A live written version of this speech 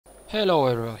Hello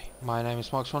everybody, my name is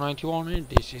Max191 and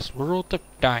this is World of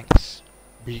Tanks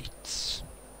Blitz.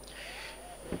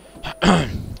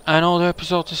 I know the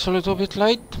episode is a little bit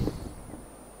late,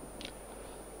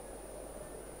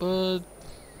 but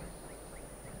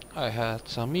I had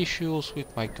some issues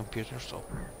with my computer, so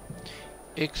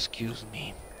excuse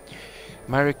me.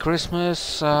 Merry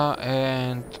Christmas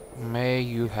and may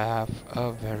you have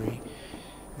a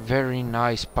very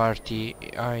nice party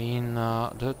in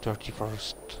the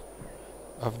 31st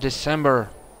of December.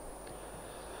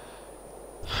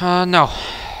 Now,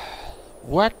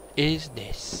 what is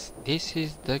this? This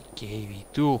is the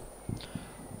KB4,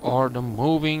 or the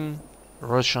moving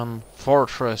Russian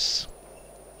fortress.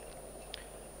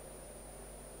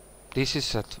 This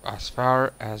is as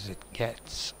far as it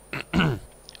gets,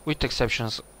 with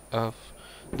exceptions of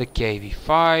the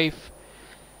KB5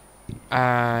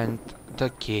 and the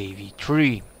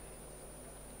KB3.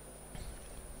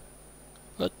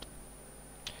 But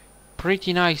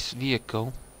pretty nice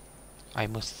vehicle, I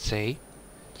must say.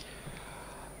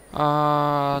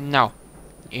 Now,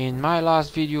 in my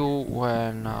last video,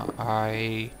 when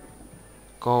I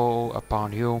go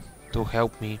upon you to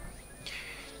help me,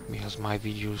 because my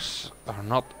videos are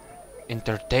not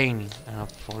entertaining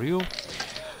enough for you,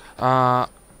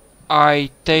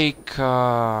 I take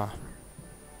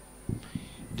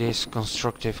these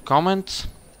constructive comments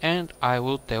and I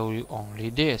will tell you only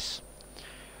this.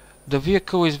 The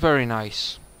vehicle is very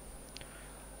nice.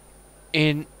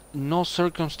 In no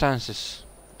circumstances,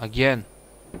 again,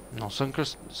 no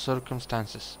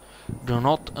circumstances, do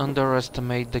not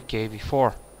underestimate the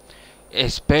KB4,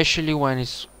 especially when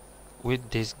it's with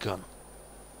this gun.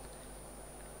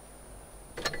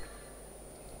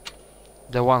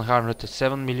 The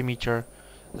 107mm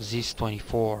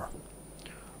ZIS-24,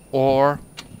 or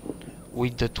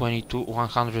with the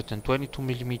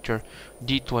 122mm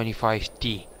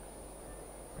D25T.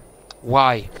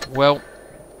 Why? Well,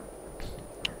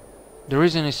 the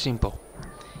reason is simple.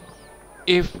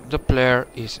 If the player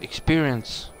is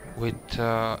experienced with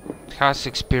has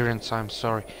experience,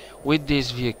 with this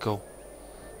vehicle,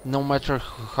 no matter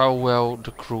how well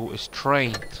the crew is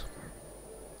trained,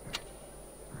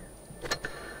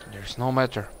 there's no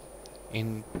matter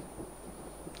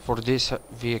for this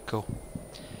vehicle.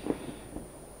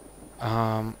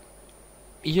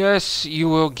 Yes, you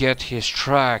will get his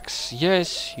tracks.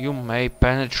 Yes, you may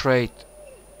penetrate.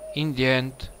 In the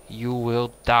end, you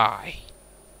will die.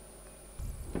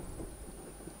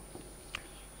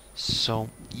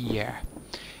 So, yeah.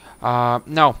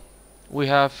 Now, we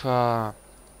have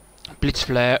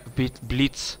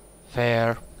Blitz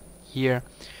Fair here,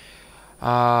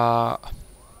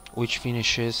 which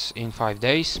finishes in 5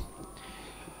 days.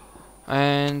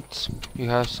 And you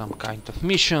have some kind of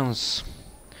missions.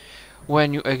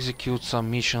 When you execute some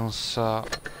missions,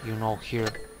 you know, here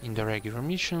in the regular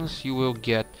missions, you will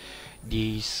get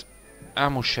these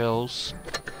ammo shells.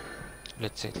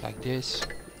 Let's say it like this.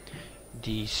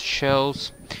 These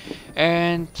shells,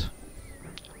 and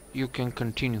you can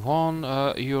continue on.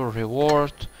 Your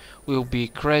reward will be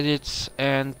credits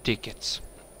and tickets.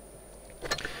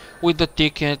 With the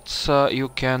tickets, you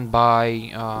can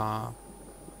buy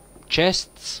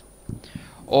chests,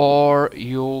 or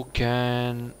you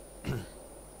can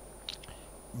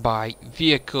buy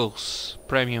vehicles,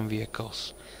 premium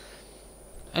vehicles,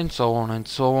 and so on and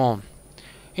so on.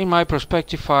 In my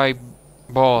perspective, I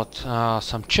bought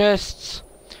some chests,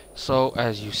 so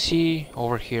as you see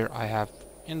over here, I have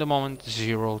in the moment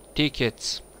 0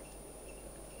 tickets.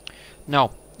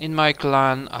 Now, in my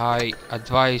clan, I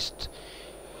advised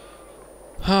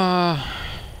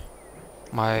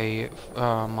my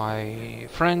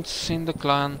friends in the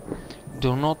clan,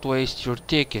 do not waste your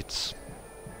tickets.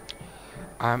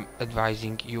 I'm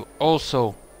advising you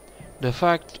also. The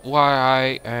fact why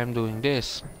I am doing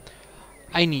this,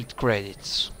 I need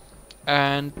credits,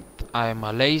 and I'm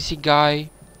a lazy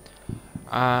guy,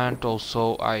 and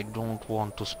also I don't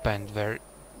want to spend very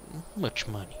much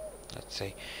money, let's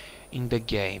say, in the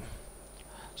game.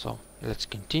 So let's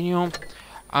continue.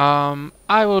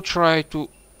 I will try to,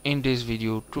 in this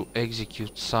video, to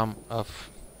execute some of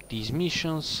these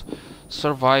missions.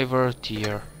 Survivor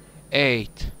tier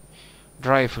 8.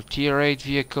 Drive a tier 8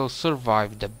 vehicle,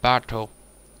 survive the battle.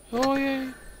 Oh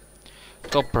yeah.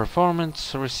 Top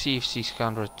performance, receive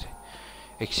 600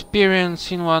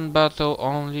 experience in one battle,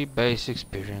 only base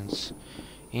experience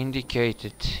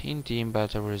indicated in team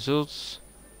battle results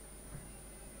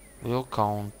will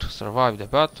count. Survive the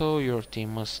battle, your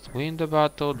team must win the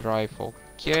battle. Drive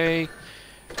okay.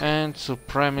 And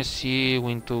supremacy,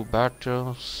 win 2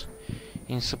 battles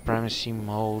in supremacy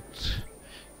mode.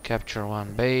 Capture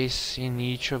one base in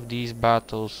each of these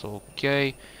battles.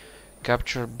 Okay.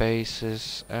 Capture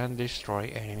bases and destroy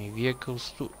enemy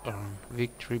vehicles to earn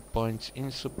victory points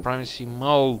in supremacy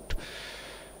mode.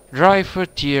 Drive a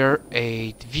tier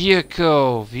 8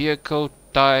 vehicle. Vehicle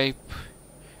type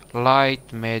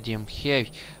light, medium,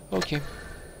 heavy. Okay.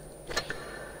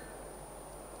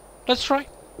 Let's try.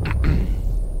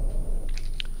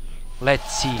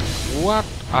 Let's see what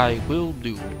I will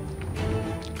do.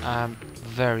 I'm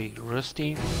very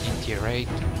rusty in tier 8.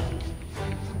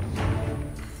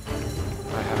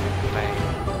 I haven't played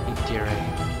in tier 8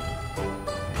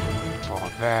 for a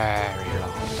very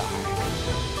long time.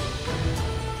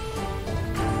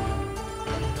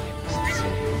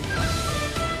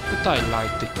 But I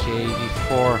like the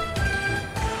KB4.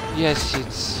 Yes,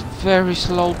 it's very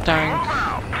slow tank,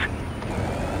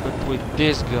 but with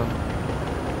this gun,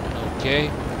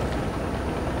 okay,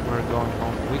 we're going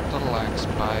on with the lag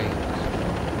spike.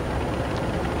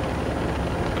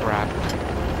 Crap.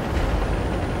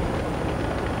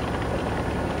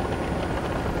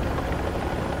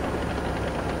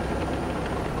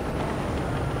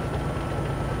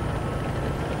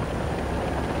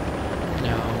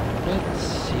 Now let's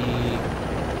see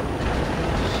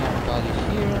somebody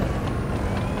here.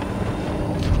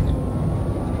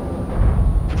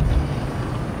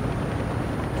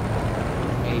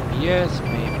 Maybe yes,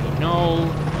 maybe no.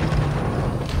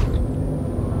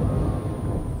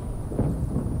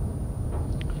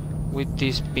 With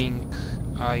this pink,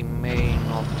 I may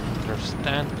not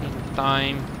understand in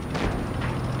time.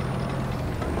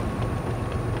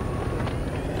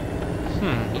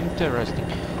 Interesting.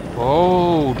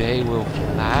 Oh, they will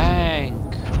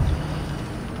flank.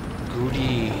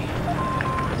 Goody.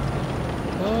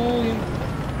 Oh, yeah.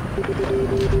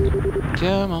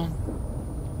 Come on.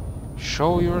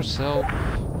 Show yourself.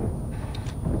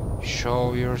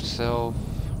 Show yourself.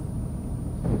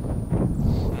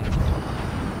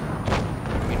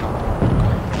 We don't want to go.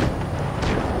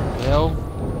 Well,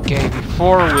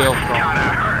 KB4 will come.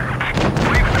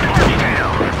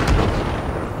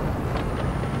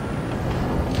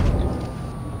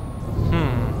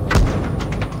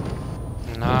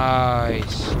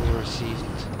 Nice. We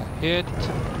received a hit.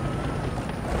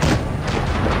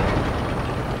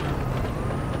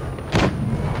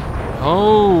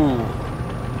 Oh,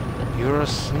 you're a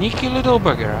sneaky little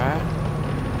bugger, huh?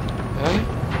 Hey?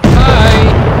 Hi!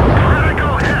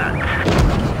 Critical hit!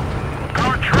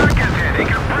 Our truck is hit. He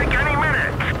can break any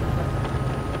minute.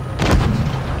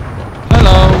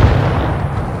 Hello!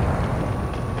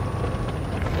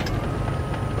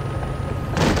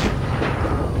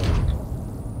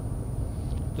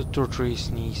 The tortoise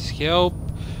needs help,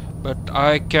 but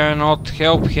I cannot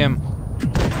help him.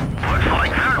 Looks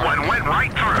like that one went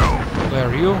right through. Where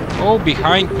are you? Oh,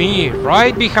 behind me!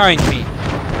 Right behind me!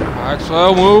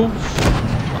 Maxwell, move!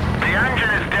 The engine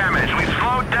is damaged. We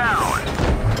slowed down.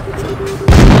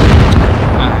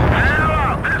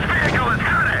 Hello! This vehicle has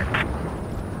got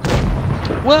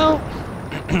it. Well,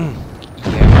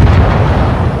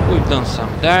 yeah, we've done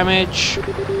some damage,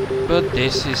 but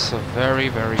this is a very,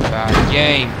 very bad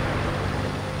game.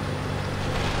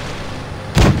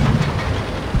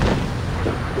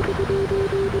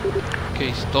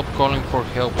 Okay, stop calling for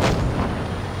help.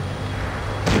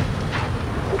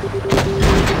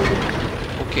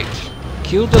 Okay,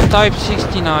 kill the Type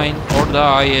 69 or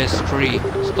the IS-3.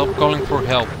 Stop calling for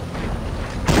help.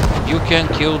 You can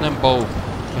kill them both.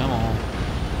 Come on.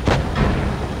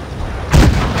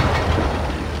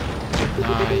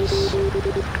 Nice.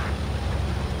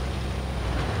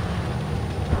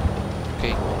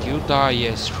 Okay, kill the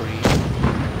IS-3.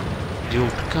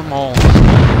 Dude, come on.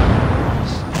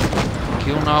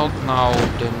 Kill now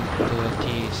the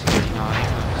T-69,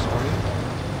 sorry.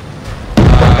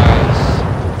 Nice.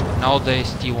 Now the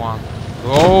ST-1.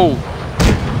 Go!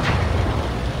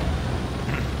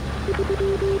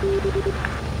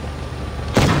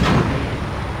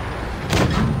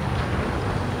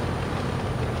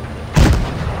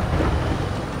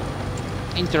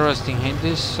 Interesting,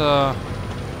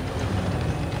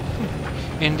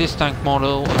 in this tank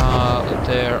model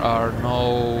there are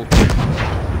no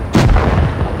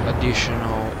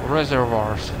additional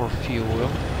reservoirs for fuel.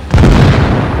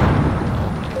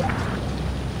 Okay.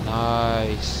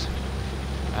 Nice.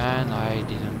 And I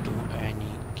didn't do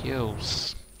any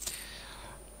kills.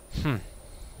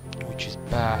 Which is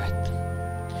bad.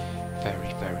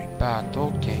 Very, very bad.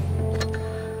 Okay.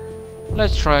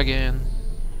 Let's try again.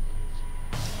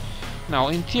 Now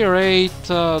in tier 8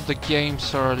 the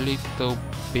games are a little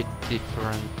bit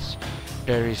different.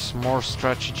 There is more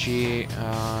strategy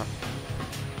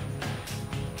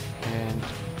and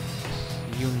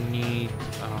you need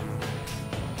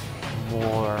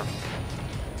more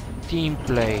team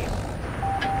play.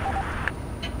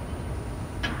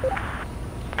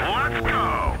 Let's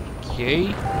go.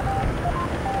 Okay.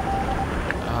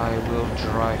 I will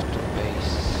drive to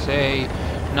base A.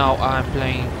 Now I'm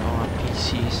playing on a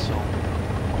PC, so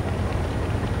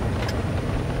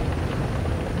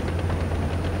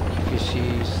if you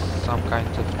see some kind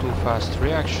of too fast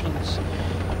reactions,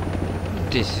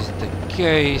 this is the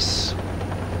case.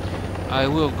 I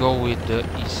will go with the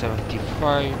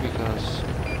E75 because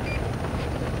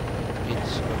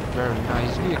it's a very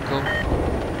nice vehicle.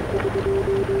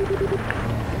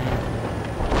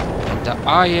 And the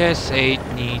IS-8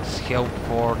 needs help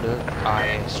for the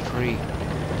IS-3.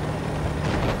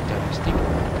 Interesting.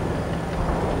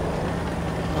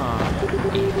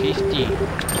 E50. It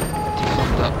is on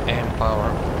the M power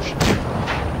version.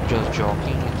 Just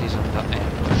joking, it is on the M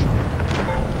version.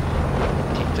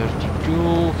 T32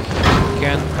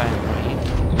 can find me.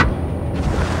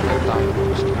 But I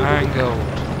was angled.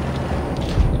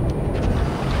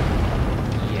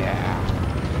 Yeah.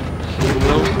 He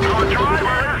will. Our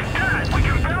driver is dead. We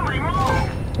can barely move.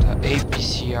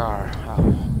 APCR.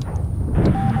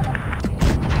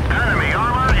 Enemy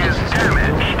armor is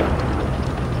damaged.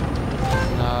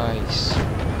 Nice.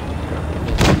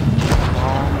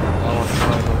 Our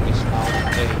driver is now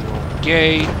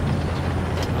okay.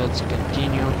 Let's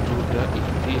continue to the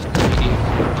E50 if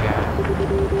we can.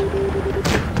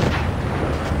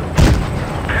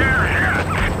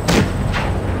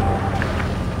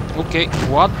 Okay,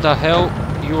 what the hell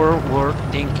you were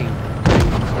thinking?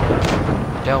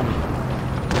 Tell me.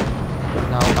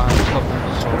 Now I'm stopping,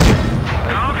 so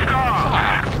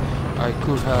I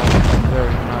could have a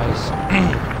very nice.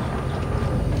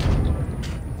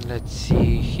 Let's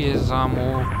see, his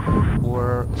ammo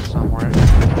were somewhere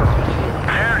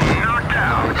around here.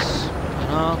 Nice.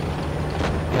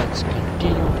 Let's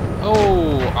continue.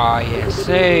 Oh,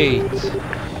 IS-8.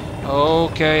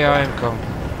 Okay, I'm coming.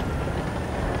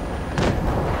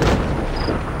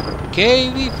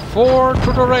 KB4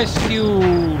 to the rescue!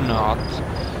 Not.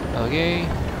 Okay.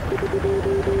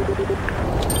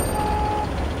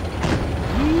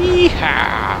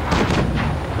 Yeehaw!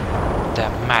 The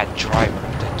mad driver,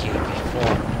 the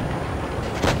KB4.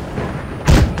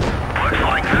 Looks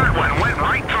like that one went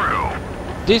right through.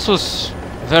 This was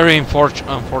very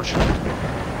unfortunate,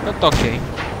 but okay.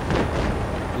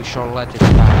 We shall let it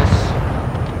pass.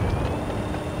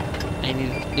 I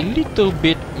need a little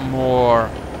bit more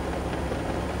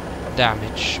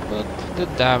damage, but the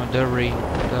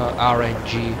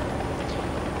RNG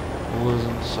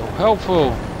wasn't so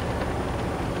helpful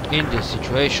in this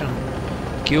situation.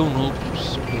 Kill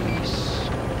noobs, please.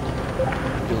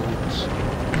 Do it.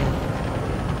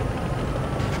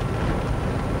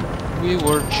 We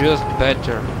were just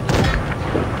better.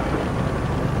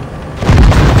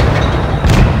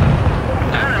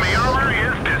 Enemy armor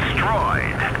is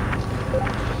destroyed.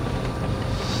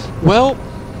 Well,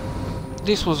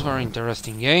 this was a very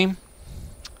interesting game.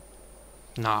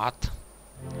 Not.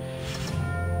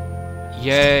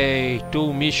 Yay,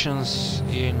 2 missions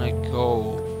in a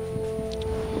go.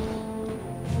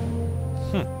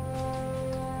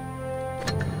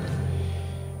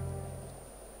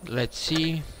 Let's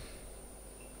see.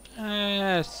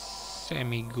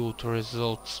 Semi-good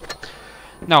results.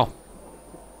 Now,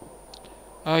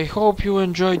 I hope you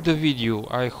enjoyed the video.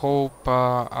 I hope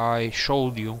I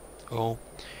showed you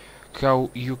how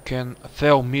you can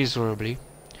fail miserably,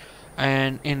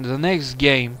 and in the next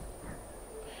game,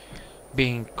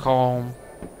 being calm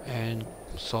and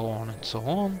so on and so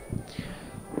on,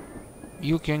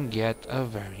 you can get a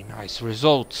very nice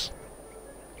results.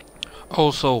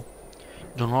 Also,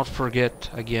 do not forget,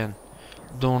 again,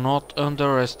 do not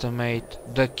underestimate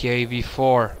the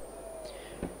KB4.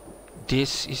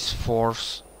 This is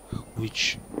force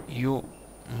which you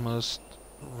must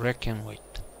reckon with.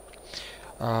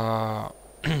 I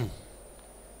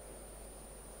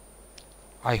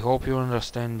hope you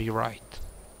understand me right.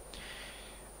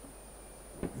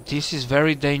 This is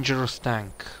very dangerous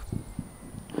tank.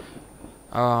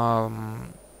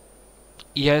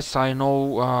 Yes, I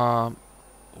know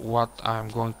what I'm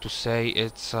going to say.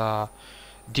 It's a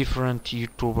different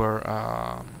YouTuber,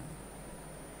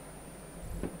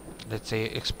 let's say,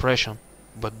 expression,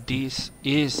 but this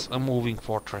is a moving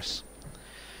fortress.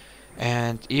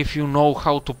 And if you know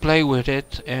how to play with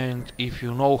it, and if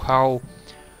you know how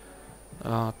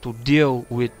to deal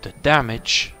with the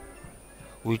damage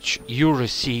which you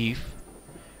receive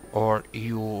or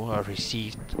you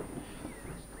received,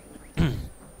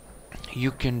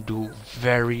 you can do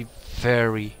very,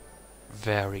 very,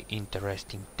 very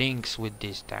interesting things with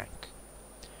this tank.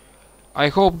 I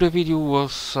hope the video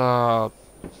was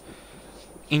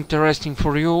interesting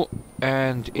for you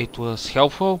and it was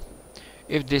helpful.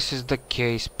 If this is the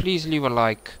case, please leave a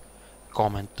like,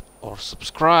 comment or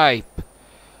subscribe.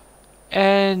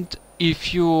 And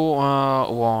if you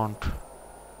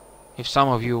if some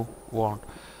of you want,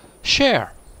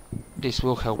 share. This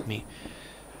will help me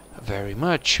very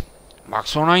much.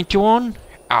 Max191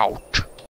 out.